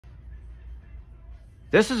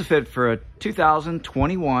This is a fit for a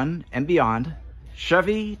 2021 and beyond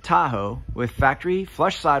Chevy Tahoe with factory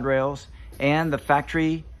flush side rails and the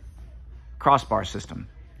factory crossbar system.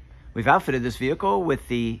 We've outfitted this vehicle with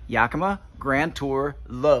the Yakima GrandTour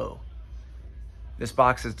Low. This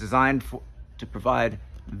box is designed to provide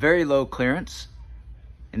very low clearance,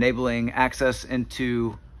 enabling access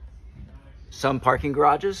into some parking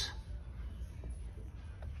garages.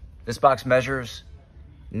 This box measures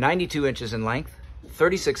 92 inches in length,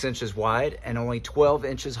 36 inches wide, and only 12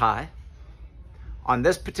 inches high. On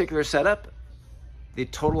this particular setup, the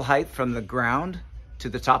total height from the ground to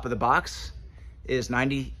the top of the box is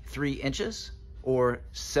 93 inches or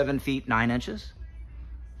 7 feet 9 inches.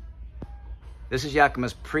 This is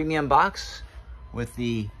Yakima's premium box with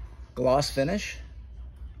the gloss finish.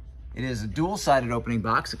 It is a dual-sided opening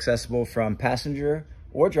box accessible from passenger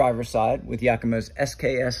or driver's side with Yakima's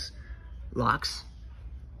SKS locks.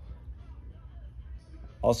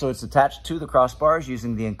 Also, it's attached to the crossbars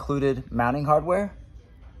using the included mounting hardware,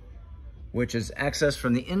 which is accessed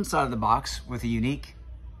from the inside of the box with a unique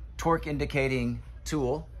torque indicating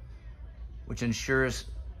tool, which ensures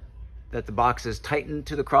that the box is tightened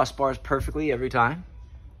to the crossbars perfectly every time.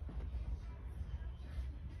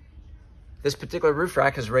 This particular roof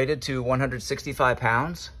rack is rated to 165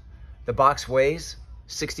 pounds. The box weighs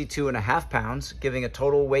 62.5 pounds, giving a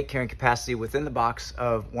total weight carrying capacity within the box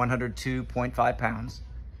of 102.5 pounds.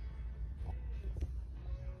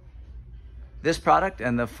 This product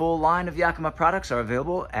and the full line of Yakima products are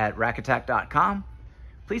available at rackattack.com.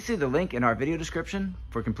 Please see the link in our video description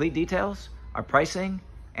for complete details, our pricing,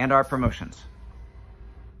 and our promotions.